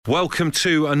Welcome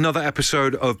to another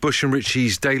episode of Bush and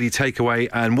Richie's Daily Takeaway,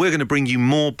 and we're going to bring you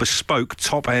more bespoke,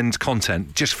 top-end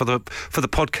content just for the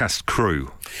podcast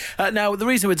crew. Now, the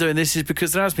reason we're doing this is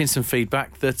because there has been some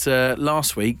feedback that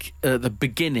last week, the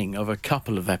beginning of a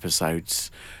couple of episodes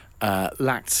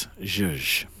lacked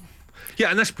zhuzh. Yeah,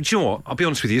 and do you know what? I'll be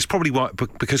honest with you, it's probably why,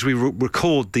 because we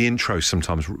record the intro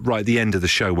sometimes right at the end of the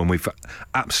show when we've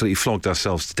absolutely flogged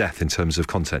ourselves to death in terms of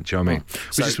content, do you know what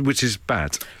I mean? Which is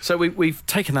bad. So we've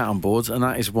taken that on board, and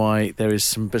that is why there is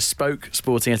some bespoke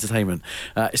sporting entertainment.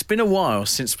 It's been a while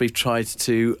since we've tried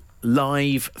to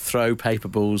live throw paper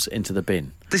balls into the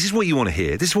bin. This is what you want to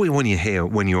hear. This is what you want to hear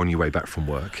when you're on your way back from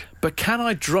work. But can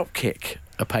I drop kick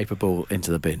a paper ball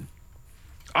into the bin?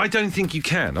 I don't think you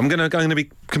can. I'm going to be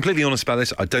completely honest about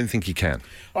this. I don't think you can.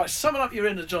 All right, summon up your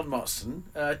inner John Motson.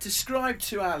 Describe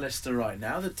to our listener right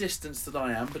now the distance that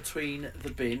I am between the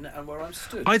bin and where I'm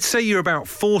stood. I'd say you're about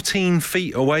 14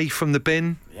 feet away from the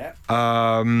bin. Yeah.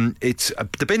 It's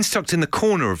the bin's tucked in the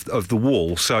corner of the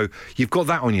wall, so you've got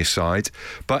that on your side.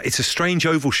 But it's a strange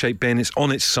oval-shaped bin. It's on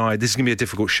its side. This is going to be a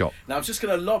difficult shot. Now I'm just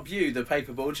going to lob you the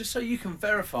paper ball just so you can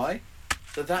verify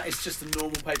that is just a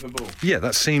normal paper ball. Yeah,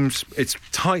 it's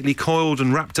tightly coiled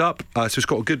and wrapped up, so it's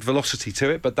got a good velocity to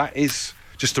it, but that is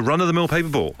just a run-of-the-mill paper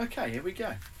ball. OK, here we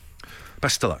go.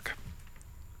 Best of luck.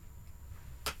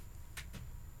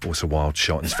 Oh, it's a wild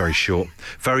shot, and it's very short.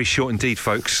 Very short indeed,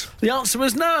 folks. The answer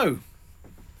was no.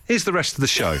 Here's the rest of the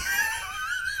show.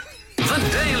 The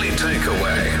Daily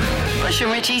Takeaway. Bush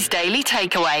and Richie's Daily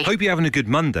Takeaway. Hope you're having a good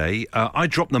Monday. I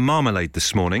dropped the marmalade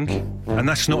this morning, and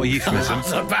that's not a euphemism. I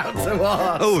was about to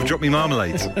ask. Oh, I've dropped me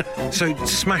marmalade. So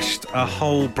smashed a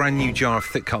whole brand new jar of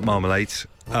thick cut marmalade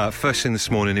first thing this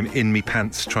morning in me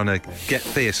pants, trying to get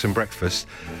Thea some breakfast.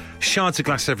 Shards of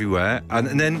glass everywhere,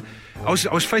 and then I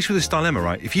was faced with this dilemma,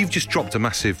 right? If you've just dropped a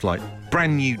massive,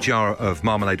 brand new jar of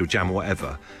marmalade or jam or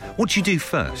whatever, what do you do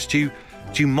first? Do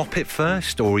you mop it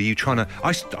first, or are you trying to...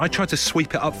 I tried to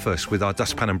sweep it up first with our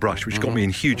dustpan and brush, which got me in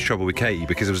huge trouble with Katie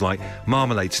because it was like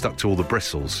marmalade stuck to all the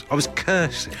bristles. I was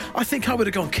cursing. I think I would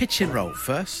have gone kitchen roll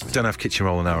first. We don't have kitchen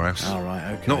roll in our house. All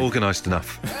right, OK. Not organised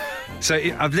enough. So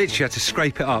I've literally had to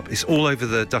scrape it up. It's all over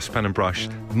the dustpan and brush,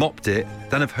 mopped it,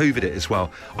 then I've hoovered it as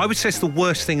well. I would say it's the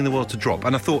worst thing in the world to drop.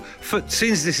 And I thought,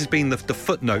 since this has been the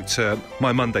footnote to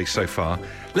my Monday so far,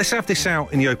 let's have this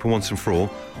out in the open once and for all.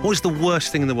 What is the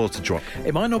worst thing in the world to drop?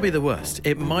 It might not be the worst.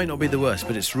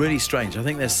 But it's really strange. I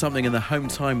think there's something in the home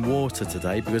time water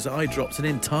today because I dropped an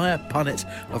entire punnet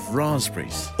of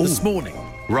raspberries this morning.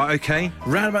 Right, OK.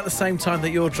 Round about the same time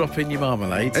that you're dropping your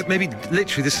marmalade. Maybe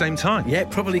literally the same time. Yeah, it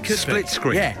probably could Split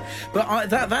screen. Yeah, but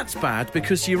that's bad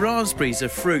because your raspberries are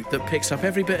fruit that picks up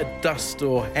every bit of dust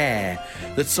or hair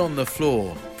that's on the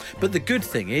floor. But the good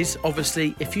thing is,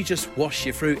 obviously, if you just wash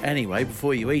your fruit anyway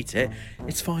before you eat it,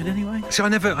 it's fine anyway. So I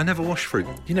never wash fruit.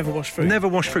 You never wash fruit? Never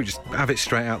wash fruit, just have it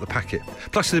straight out the packet.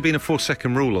 Plus, there'd been a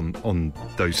 4-second rule on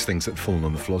those things that have fallen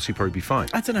on the floor, so you'd probably be fine.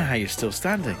 I don't know how you're still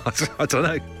standing. I don't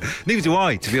know. Neither do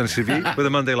I, to be honest with you, with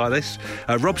a Monday like this.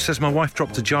 Rob says my wife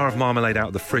dropped a jar of marmalade out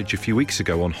of the fridge a few weeks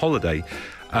ago on holiday.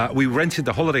 We rented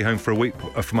the holiday home for a week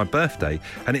for my birthday,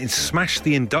 and it smashed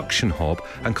the induction hob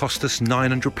and cost us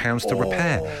 £900 to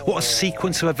repair. What a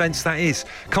sequence of events that is.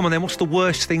 Come on then, what's the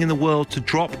worst thing in the world to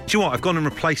drop? Do you know what? I've gone and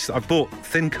replaced... I bought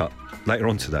thin cut later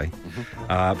on today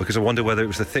because I wonder whether it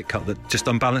was the thick cut that just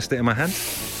unbalanced it in my hand.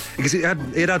 Because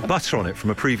it had butter on it from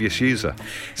a previous user.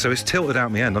 So it's tilted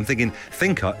out my hand. I'm thinking,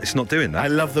 thin cut, it's not doing that. I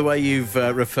love the way you've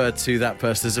referred to that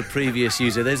person as a previous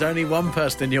user. There's only one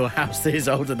person in your house that is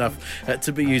old enough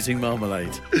to be using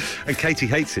marmalade. And Katie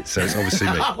hates it, so it's obviously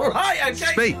me. All right, okay.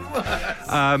 It's me.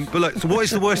 But look, so what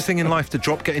is the worst thing in life to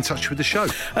drop? Get in touch with the show.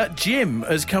 Jim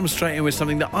has come straight in with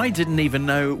something that I didn't even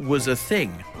know was a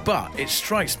thing. But it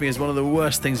strikes me as one of the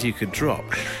worst things you could drop.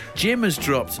 Jim has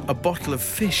dropped a bottle of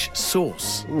fish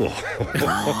sauce.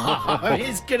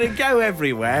 It's going to go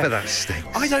everywhere. But that stinks.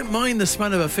 I don't mind the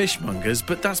smell of a fishmonger's,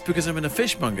 but that's because I'm in a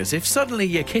fishmonger's. If suddenly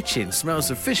your kitchen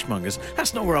smells of fishmonger's,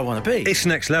 that's not where I want to be. It's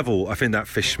next level, I think, that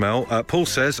fish smell. Paul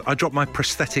says, I dropped my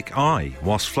prosthetic eye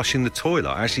whilst flushing the toilet.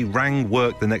 I actually rang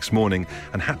work the next morning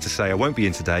and had to say I won't be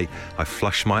in today. I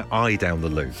flushed my eye down the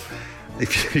loo.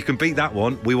 If you can beat that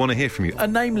one, we want to hear from you. A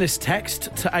nameless text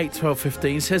to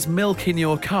 81215 says milk in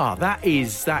your car. That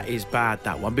is bad,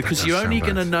 that one, because you're only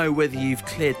going to know whether you've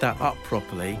cleared that up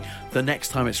properly the next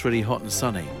time it's really hot and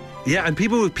sunny. Yeah, and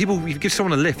people, if you give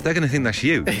someone a lift, they're going to think that's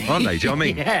you, aren't they? Do you know what I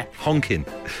mean? Yeah. Honking.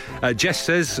 Jess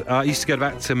says, I used to go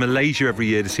back to Malaysia every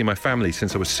year to see my family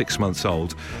since I was 6 months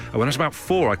old. When I was about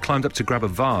 4, I climbed up to grab a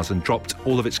vase and dropped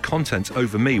all of its contents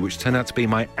over me, which turned out to be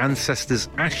my ancestors'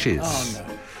 ashes. Oh,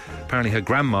 no. Apparently her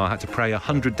grandma had to pray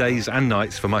 100 days and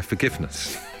nights for my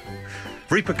forgiveness.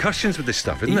 repercussions with this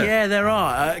stuff, isn't there? Yeah, there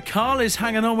are. Carl is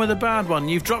hanging on with a bad one.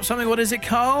 You've dropped something. What is it,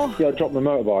 Carl? Yeah, I dropped my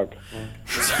motorbike.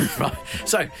 Right.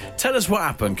 So, tell us what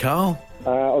happened, Carl. I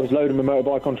was loading my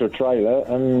motorbike onto a trailer,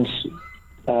 and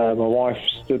my wife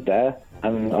stood there,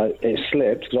 and it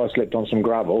slipped because I slipped on some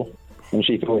gravel, and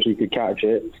she thought she could catch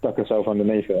it, stuck herself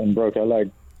underneath it, and broke her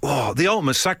leg. Oh, the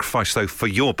ultimate sacrifice, though, for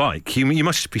your bike. You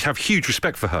must have huge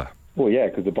respect for her. Well, yeah,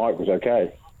 because the bike was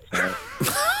okay. So.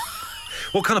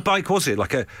 What kind of bike was it?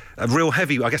 Like a real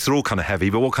heavy? I guess they're all kind of heavy,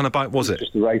 but what kind of bike was it?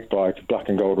 Just a race bike, a black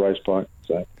and gold race bike.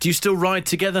 So. Do you still ride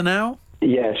together now?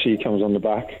 Yeah, she comes on the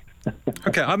back.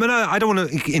 Okay, I mean, I don't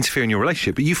want to interfere in your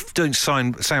relationship, but you don't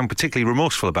sound particularly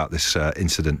remorseful about this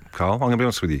incident, Carl. I'm going to be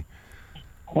honest with you.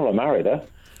 Well, I married her.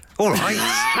 All right.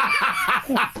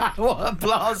 What a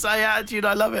blasé attitude.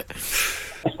 I love it.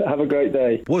 Have a great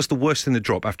day. What's the worst thing to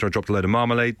drop after I dropped a load of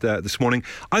marmalade this morning?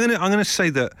 I'm gonna say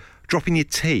that dropping your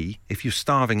tea, if you're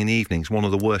starving in the evening, is one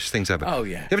of the worst things ever. Oh,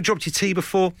 yeah. You ever dropped your tea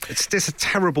before? It's a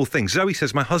terrible thing. Zoe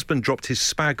says, my husband dropped his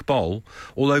spag bowl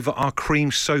all over our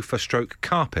cream sofa /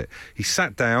 carpet. He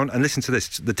sat down and listened to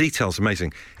this. The detail's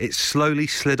amazing. It slowly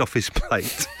slid off his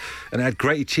plate and it had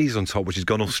grated cheese on top, which has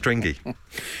gone all stringy.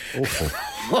 Awful.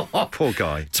 Poor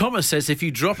guy. Thomas says, if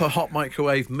you drop a hot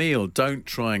microwave meal, don't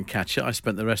try and catch it. I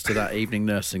spent the rest of that evening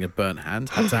nursing a burnt hand.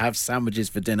 Had to have sandwiches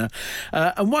for dinner.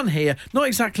 And one here, not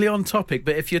exactly on topic,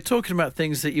 but if you're talking about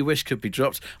things that you wish could be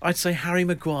dropped, I'd say Harry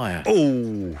Maguire.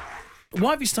 Oh.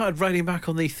 Why have you started railing back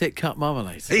on the thick cut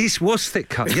marmalade? It was thick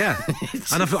cut, yeah.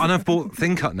 and I've bought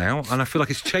thin cut now, and I feel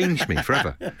like it's changed me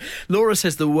forever. Laura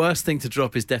says the worst thing to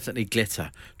drop is definitely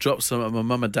glitter. Dropped some at my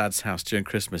mum and dad's house during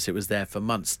Christmas. It was there for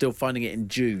months. Still finding it in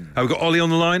June. We've got Ollie on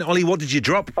the line. Ollie, what did you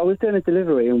drop? I was doing a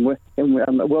delivery in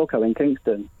Wilco in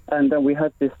Kingston, and we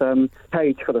had this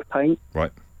cage full of paint.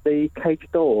 Right. The cage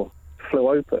door flew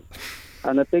open,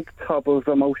 and a big tub of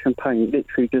emulsion paint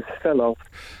literally just fell off.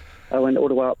 I went all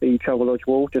the way up the Travelodge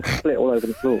wall, just split all over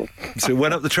the floor. So it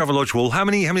went up the Travelodge wall. How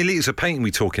many litres of paint are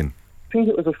we talking? I think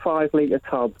it was a 5-litre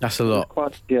tub. That's a lot.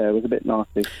 It was a bit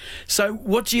nasty. So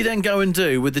what do you then go and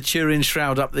do with the Turin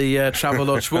shroud up the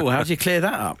Travelodge wall? How do you clear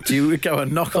that up? Do you go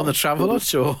and knock on the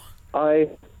Travelodge or...?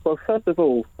 Well, first of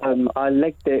all, I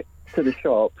legged it to the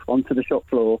shop, onto the shop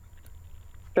floor,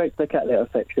 straight to the cat litter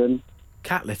section.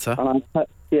 Cat litter? And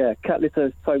cat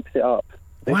litter soaks it up.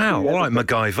 Wow, all right,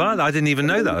 MacGyver. I didn't even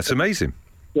know that. That's amazing.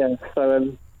 Yeah,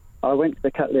 so I went to the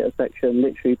cat litter section,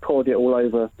 literally poured it all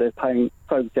over the paint,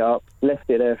 soaked it up, left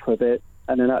it there for a bit,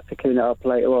 and then had to clean it up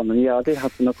later on. And yeah, I did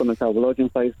have to knock on the Travelodge and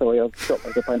say, sorry, I've got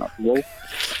the paint up the wall.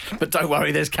 But don't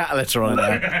worry, there's cat litter on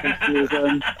it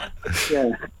now.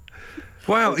 Yeah.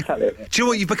 Wow. Do you know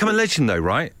what? You've become a legend, though,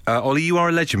 right? Ollie, you are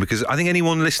a legend, because I think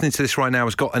anyone listening to this right now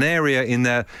has got an area in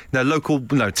their local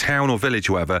town or village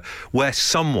or whatever where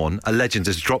someone, a legend,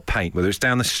 has dropped paint, whether it's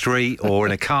down the street or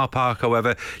in a car park or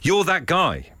whatever. You're that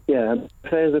guy. Yeah,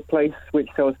 if there's a place which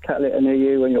sells cat litter near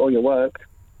you and all your work,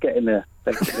 get in there,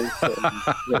 basically.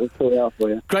 We'll sort it out for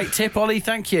you. Great tip, Ollie.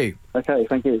 Thank you. Okay,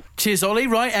 thank you. Cheers, Ollie.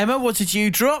 Right, Emma, what did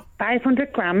you drop?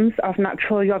 500 grams of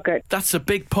natural yoghurt. That's a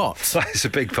big pot. That's a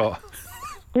big pot.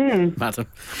 Madam.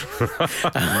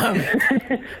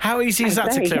 How easy is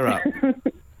that to clear up?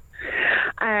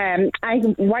 I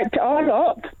wiped it all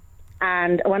up,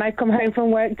 and when I come home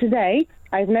from work today,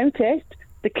 I've noticed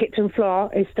the kitchen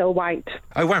floor is still white.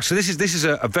 Oh, wow. So this is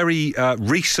a very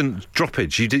recent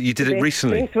droppage. You did it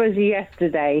recently? This was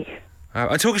yesterday.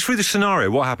 Talk us through the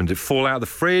scenario. What happened? Did it fall out of the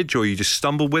fridge, or you just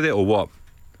stumbled with it, or what?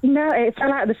 No, it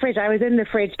fell out of the fridge. I was in the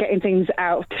fridge getting things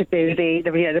out to do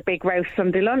the big roast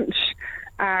Sunday lunch.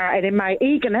 And in my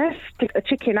eagerness to get the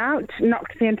chicken out,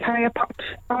 knocked the entire pot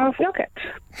of yoghurt.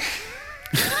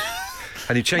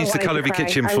 And you changed the colour of your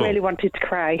kitchen floor? I really wanted to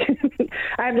cry.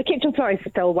 The kitchen floor is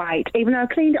still white. Even though I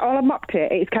cleaned it all and mopped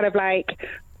it, it's kind of like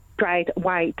dried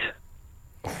white.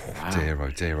 Oh, dear, oh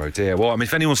dear, oh dear. Well, I mean,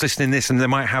 if anyone's listening to this and they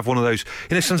might have one of those,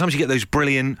 sometimes you get those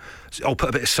brilliant, put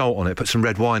a bit of salt on it, put some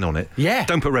red wine on it. Yeah.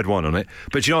 Don't put red wine on it,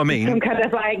 but do you know what I mean? Some kind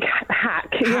of like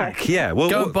hack. Yeah. Well,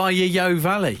 go buy your Yo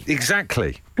Valley.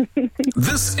 Exactly.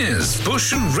 This is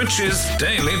Bush and Rich's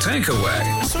Daily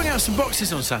Takeaway. Sorting out some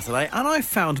boxes on Saturday, and I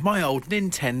found my old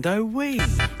Nintendo Wii.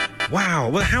 Wow.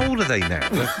 Well, how old are they now?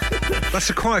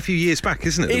 That's quite a few years back,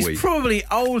 isn't it, the Wii? It's probably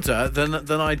older than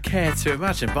I'd care to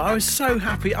imagine, but I was so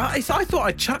happy. I thought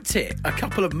I chucked it a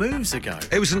couple of moves ago.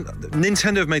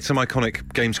 Nintendo have made some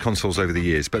iconic games consoles over the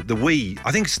years, but the Wii,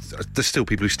 I think there's still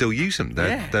people who still use them.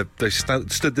 They've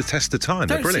stood the test of time.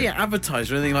 They're brilliant. Don't see it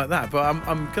advertised or anything like that, but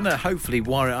I'm going to hopefully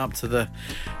wire it up to the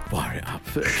wire it up.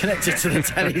 Connected to the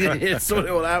telly. Sort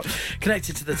it all out.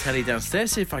 Connected to the telly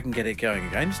downstairs. See if I can get it going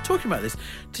again. Just talking about this.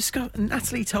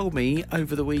 Natalie told me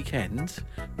over the weekend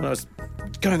when I was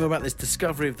going on about this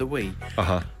discovery of the Wii.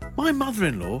 My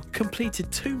mother-in-law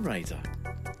completed Tomb Raider.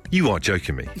 You are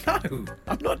joking me. No,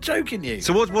 I'm not joking you.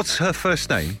 So what's her first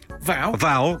name? Val.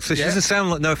 Val. So she doesn't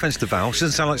sound like, no offence to Val, she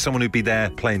doesn't sound like someone who'd be there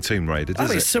playing Tomb Raider,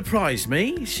 does it it? surprised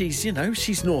me. She's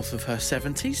north of her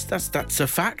 70s. That's a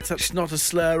fact. That's not a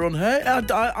slur on her.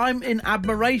 I'm in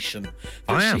admiration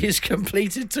that she has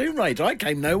completed Tomb Raider. I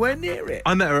came nowhere near it.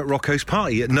 I met her at Rocco's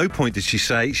party. At no point did she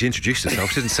introduced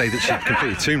herself. She didn't say that she had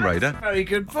completed Tomb Raider. Very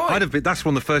good point. That's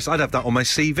one of the first. I'd have that on my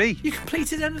CV. You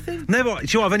completed anything? Never. Do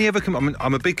you know, I've only ever.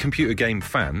 I'm a big computer game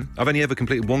fan. I've only ever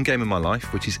completed one game in my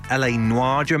life, which is L.A.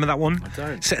 Noire. Do you remember that one? I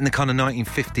don't. Set in the kind of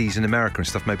 1950s in America and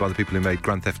stuff, made by the people who made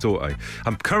Grand Theft Auto.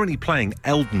 I'm currently playing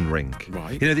Elden Ring.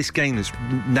 Right. You know, this game that's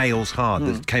nails hard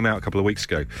that came out a couple of weeks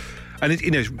ago. And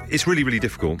it's really, really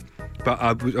difficult. But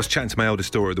I was chatting to my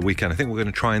eldest daughter at the weekend. I think we're going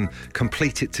to try and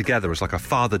complete it together as like a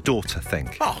father-daughter thing.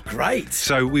 Oh, great.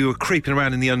 So we were creeping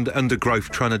around in the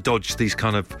undergrowth trying to dodge these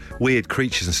kind of weird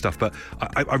creatures and stuff. But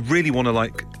I really want to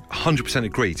 100%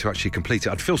 agree to actually complete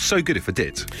it. I'd feel so good if I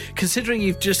did. Considering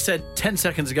you've just said 10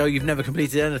 seconds ago you've never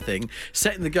completed anything,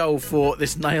 setting the goal for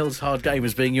this nails hard game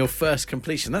as being your first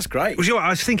completion, that's great. Well, you know what, I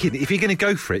was thinking, if you're going to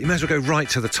go for it, you may as well go right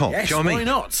to the top. Yes, do you know what I mean?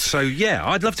 why not? So, yeah,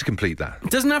 I'd love to complete that.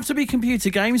 It doesn't have to be computer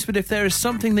games, but if there is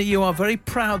something that you are very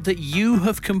proud that you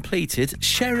have completed,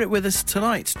 share it with us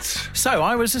tonight. So,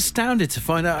 I was astounded to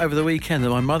find out over the weekend that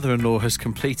my mother-in-law has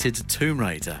completed Tomb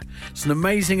Raider. It's an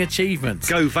amazing achievement.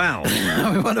 Go Val.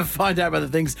 We want to find out about the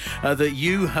things that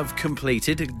you have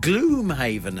completed.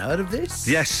 Gloomhaven, heard of this?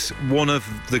 Yes, one of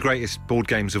the greatest board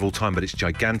games of all time, but it's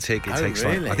gigantic. It takes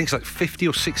really? I think it's 50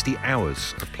 or 60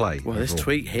 hours of play. Well, this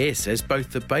tweet here says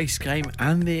both the base game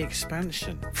and the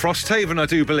expansion. Frosthaven, I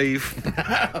do believe.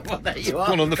 Well, there you are.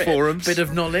 One on the forums. Bit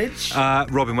of knowledge.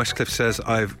 Robin Westcliffe says,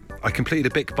 I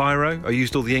completed a Bic Biro. I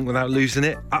used all the ink without losing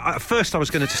it. At first, I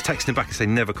was going to just text him back and say,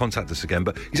 never contact us again,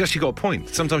 but he's actually got a point.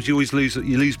 Sometimes you always lose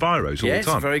Biros all the time. It's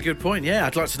a very good point, yeah.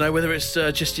 I'd like to know whether it's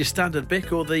just your standard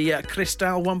Bic or the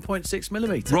Cristal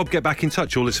 1.6mm. Rob, get back in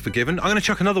touch. All is forgiven. I'm going to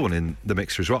chuck another one in the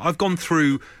mixer as well. I've gone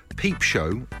through Peep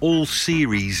Show, all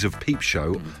series of Peep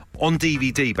Show, on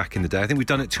DVD back in the day. I think we've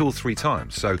done it 2 or 3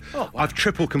 times. So I've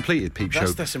triple completed Peep Show.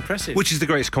 That's impressive. Which is the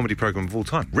greatest comedy programme of all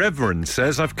time. Reverend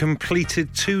says, I've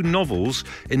completed 2 novels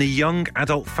in a young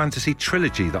adult fantasy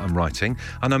trilogy that I'm writing,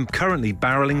 and I'm currently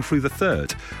barrelling through the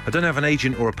 3rd. I don't have an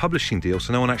agent or a publishing deal,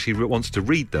 so no one actually wants to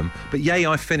read them. But yay,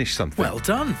 I finished something. Well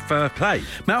done. Fair play.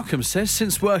 Malcolm says,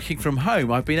 since working from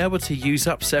home, I've been able to use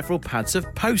up several pads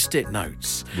of Post-it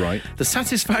notes. Right. The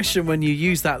satisfaction when you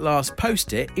use that last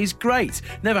Post-it is great.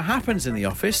 Never happens in the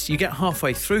office. You get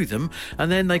halfway through them,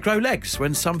 and then they grow legs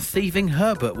when some thieving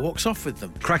Herbert walks off with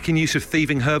them. Cracking use of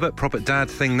thieving Herbert, proper dad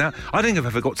thing that. I don't think I've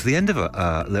ever got to the end of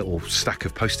a little stack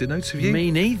of Post-it notes, have you?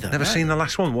 Me neither. Never seen the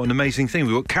last one. What an amazing thing.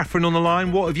 We've got Catherine on the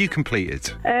line. What have you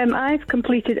completed? I've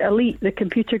completed Elite, the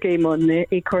computer game on the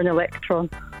Acorn Electron.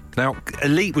 Now,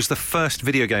 Elite was the first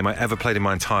video game I ever played in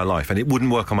my entire life, and it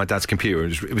wouldn't work on my dad's computer.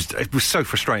 It was so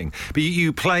frustrating. But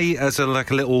you play as a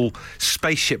little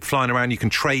spaceship flying around. You can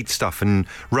trade stuff and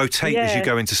rotate as you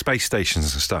go into space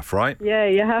stations and stuff, right? Yeah,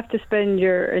 you have to spend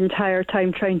your entire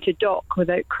time trying to dock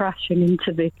without crashing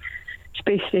into the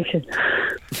space station.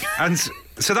 And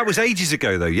so that was ages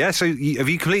ago, though, yeah? So have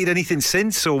you completed anything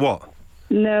since, or what?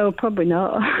 No, probably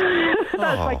not.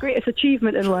 That's my greatest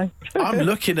achievement in life. I'm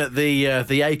looking at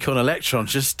the Acorn Electron,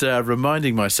 just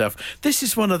reminding myself, this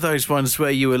is one of those ones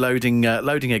where you were loading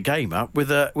a game up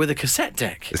with a cassette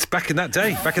deck. It's back in that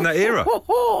day, back in that era.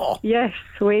 Yes,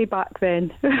 way back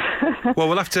then. Well,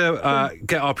 we'll have to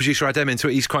get our producer Adam into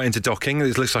it. He's quite into docking.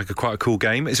 It looks like quite a cool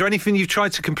game. Is there anything you've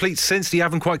tried to complete since that you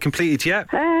haven't quite completed yet?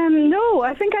 No,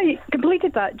 I think I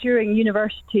completed that during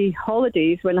university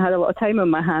holidays when I had a lot of time on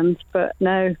my hands, but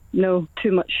now, no,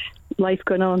 too much life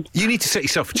going on. You need to set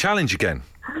yourself a challenge again.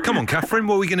 Come on, Catherine,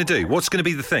 what are we going to do? What's going to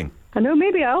be the thing? I know,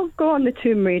 maybe I'll go on the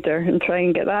Tomb Raider and try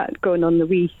and get that going on the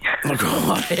Wii. Oh,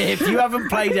 God. If you haven't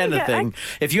played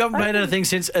anything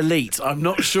since Elite, I'm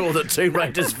not sure that Tomb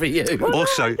Raider's for you. Well,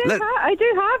 also, I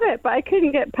do have it, but I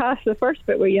couldn't get past the first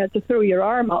bit where you had to throw your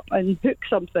arm up and hook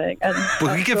something.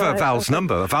 Well, you give her Val's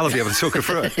number. Val will be able to talk her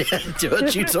through it. Do a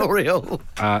tutorial.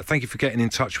 Thank you for getting in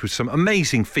touch with some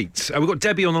amazing feats. We've got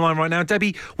Debbie on the line right now.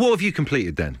 Debbie, what have you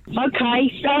completed then?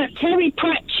 Okay, so Terry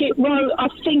Pratchett wrote, I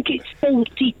think it's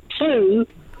 42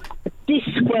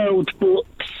 Discworld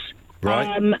books.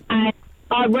 Right. And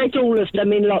I read all of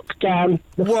them in lockdown.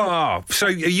 Wow. So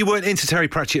you weren't into Terry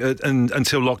Pratchett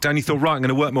until lockdown. You thought, right, I'm going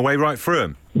to work my way right through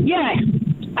them. Yeah,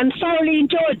 and thoroughly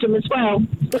enjoyed them as well.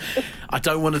 I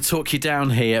don't want to talk you down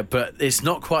here, but it's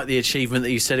not quite the achievement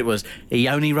that you said it was. He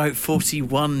only wrote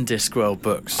 41 Discworld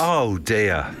books. Oh,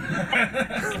 dear.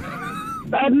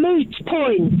 A moot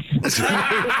point. That's a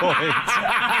good point.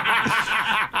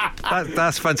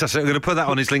 That's fantastic. I'm going to put that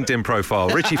on his LinkedIn profile.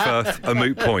 Richie Firth, a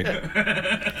moot point.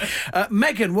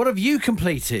 Megan, what have you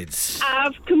completed?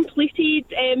 I've completed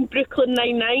Brooklyn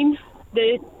Nine-Nine,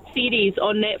 the series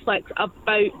on Netflix,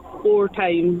 about 4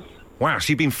 times. Wow,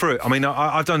 so you've been through it. I mean,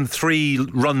 I've done 3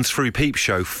 runs through Peep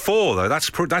Show. 4, though, that's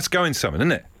going something,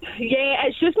 isn't it? Yeah,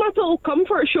 it's just my total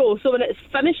comfort show, so when it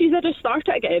finishes, I just start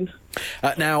it again.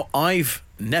 Now, I've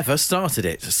never started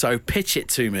it, so pitch it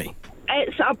to me.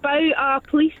 It's about a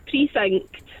police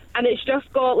precinct, and it's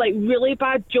just got, like, really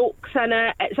bad jokes in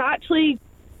it. It's actually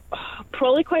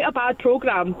probably quite a bad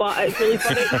programme, but it's really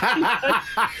funny.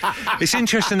 It's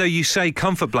interesting, though, you say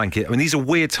comfort blanket. I mean, these are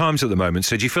weird times at the moment,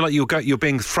 so do you feel like you're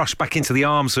being thrust back into the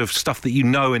arms of stuff that you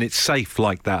know and it's safe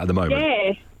like that at the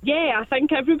moment? Yeah, I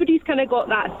think everybody's kind of got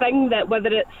that thing that whether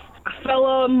it's a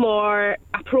film or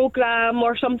a programme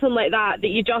or something like that,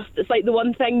 it's like the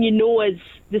one thing you know is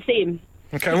the same.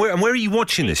 Okay, and where are you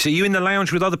watching this? Are you in the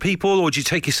lounge with other people, or do you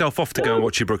take yourself off to go and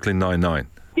watch your Brooklyn Nine-Nine?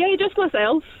 Yeah, just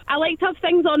myself. I like to have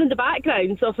things on in the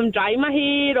background, so if I'm drying my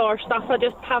hair or stuff, I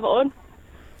just have it on.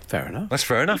 Fair enough. That's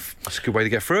fair enough. That's a good way to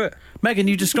get through it. Megan,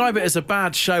 you describe it as a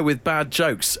bad show with bad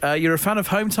jokes. You're a fan of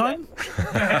Home Time?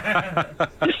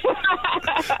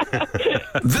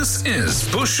 This is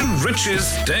Bush and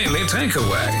Rich's Daily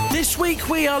Takeaway. This week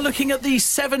we are looking at the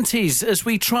 70s as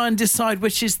we try and decide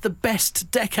which is the best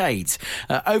decade.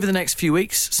 Over the next few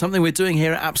weeks, something we're doing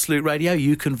here at Absolute Radio,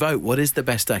 you can vote. What is the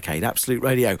best decade?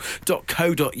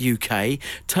 AbsoluteRadio.co.uk.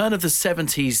 Turn of the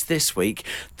 70s this week,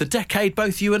 the decade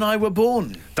both you and I were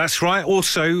born. That's right.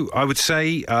 Also, I would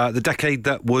say the decade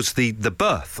that was the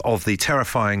birth of the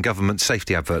terrifying government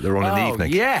safety advert that were on in the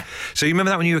evening. Yeah. So you remember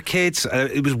that when you were kids?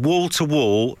 It was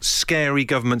wall-to-wall, scary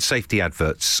government safety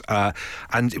adverts.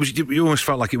 And you almost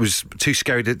felt like it was too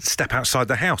scary to step outside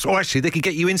the house. Or actually, they could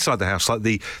get you inside the house, like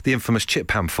the infamous Chip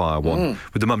Pan Fire one,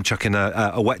 with the mum chucking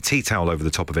a wet tea towel over the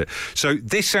top of it. So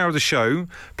this hour of the show,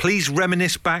 please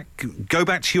reminisce back, go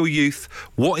back to your youth.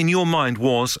 What in your mind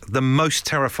was the most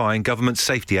terrifying government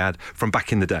safety ad from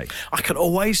back in the day? I can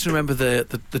always remember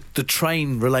the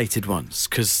train-related ones,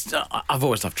 because I've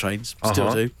always loved trains,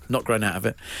 still do, not grown out of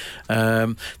it.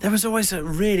 There was always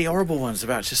really horrible ones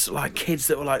about just like kids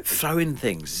that were like throwing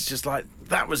things. It's just like,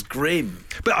 that was grim.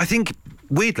 But I think,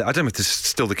 weirdly, I don't know if this is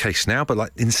still the case now, but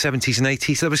like in the 70s and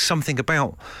 80s, there was something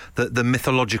about the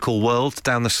mythological world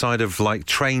down the side of like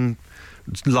train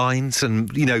lines,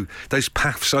 and you know, those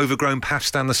paths, overgrown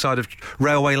paths down the side of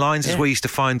railway lines is where you used to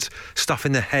find stuff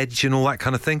in the hedge and all that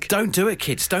kind of thing. Don't do it,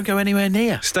 kids. Don't go anywhere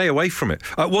near. Stay away from it.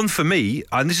 One for me,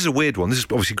 and this is a weird one, this is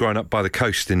obviously growing up by the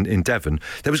coast in Devon,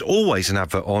 there was always an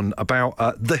advert on about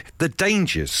the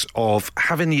dangers of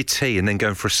having your tea and then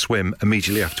going for a swim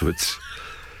immediately afterwards.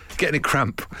 Getting a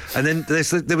cramp. And then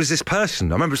there was this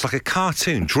person, I remember it's like a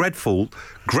cartoon, dreadful,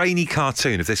 grainy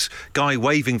cartoon of this guy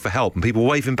waving for help and people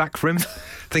waving back for him,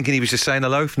 thinking he was just saying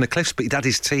hello from the cliffs, but he'd had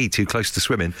his tea too close to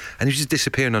swimming and he was just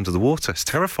disappearing under the water. It's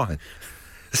terrifying.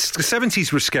 The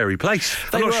 70s were a scary place.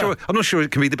 I'm not sure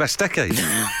it can be the best decade.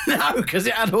 No, because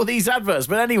it had all these adverts.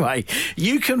 But anyway,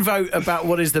 you can vote about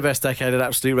what is the best decade at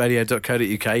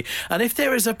absoluteradio.co.uk. And if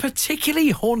there is a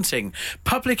particularly haunting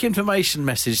public information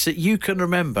message that you can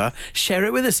remember, share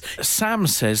it with us. Sam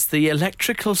says the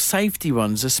electrical safety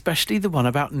ones, especially the one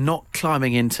about not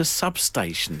climbing into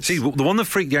substations. See, the one that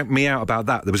freaked me out about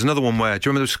that, there was another one where, do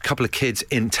you remember there was a couple of kids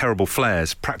in terrible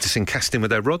flares practising casting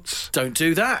with their rods? Don't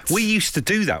do that. We used to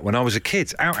do that when I was a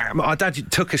kid. My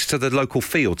dad took us to the local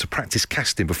field to practice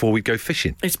casting before we'd go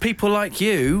fishing. It's people like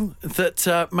you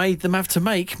that made them have to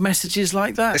make messages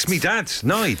like that. It's me dad,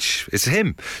 Nige. It's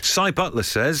him. Cy Butler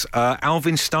says,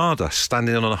 Alvin Stardust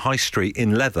standing on a high street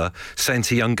in leather saying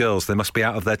to young girls they must be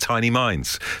out of their tiny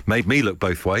minds. Made me look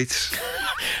both ways.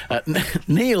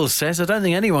 Neil says, I don't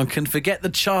think anyone can forget the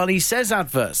Charlie Says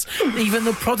adverts. Even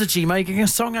the Prodigy making a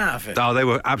song out of it. Oh, they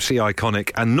were absolutely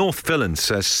iconic. And North Villain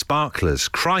says, Sparklers,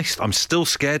 Christ, I'm still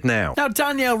scared now. Now,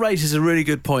 Danielle raises a really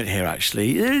good point here,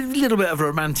 actually. A little bit of a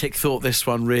romantic thought, this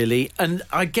one, really. And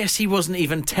I guess he wasn't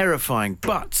even terrifying.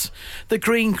 But the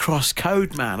Green Cross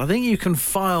Code Man, I think you can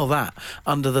file that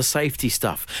under the safety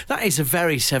stuff. That is a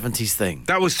very 70s thing.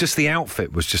 That was just the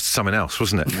outfit, was just something else,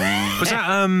 wasn't it? Was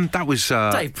that was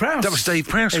Dave Prowse. That was Dave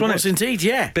Prowse, wasn't it? It was indeed,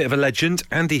 yeah. Bit of a legend.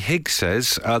 Andy Higgs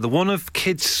says the one of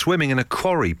kids swimming in a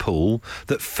quarry pool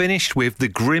that finished with the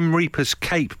Grim Reaper's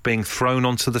cape being thrown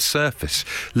onto the surface.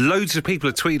 Loads of people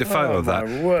have tweeted a photo of that.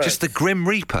 Word. Just the Grim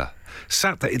Reaper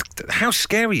sat there. How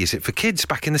scary is it for kids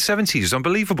back in the 70s? It's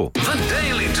unbelievable. The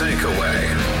Daily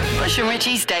Takeaway. Bush and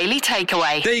Richie's Daily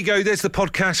Takeaway. There you go. There's the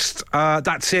podcast.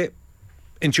 That's it.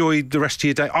 Enjoy the rest of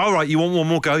your day. All right, you want one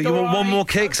more go? You want one more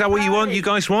kick? Is that what you want? You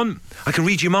guys want? I can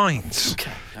read your minds.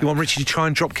 Okay. You want Richie to try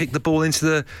and drop kick the ball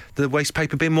into the waste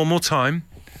paper bin one more time?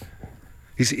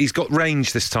 He's got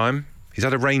range this time. He's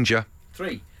had a ranger.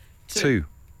 3, 2,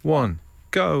 1,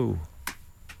 go.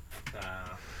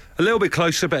 A little bit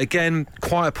closer, but again,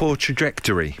 quite a poor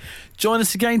trajectory. Join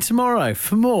us again tomorrow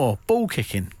for more ball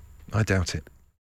kicking. I doubt it.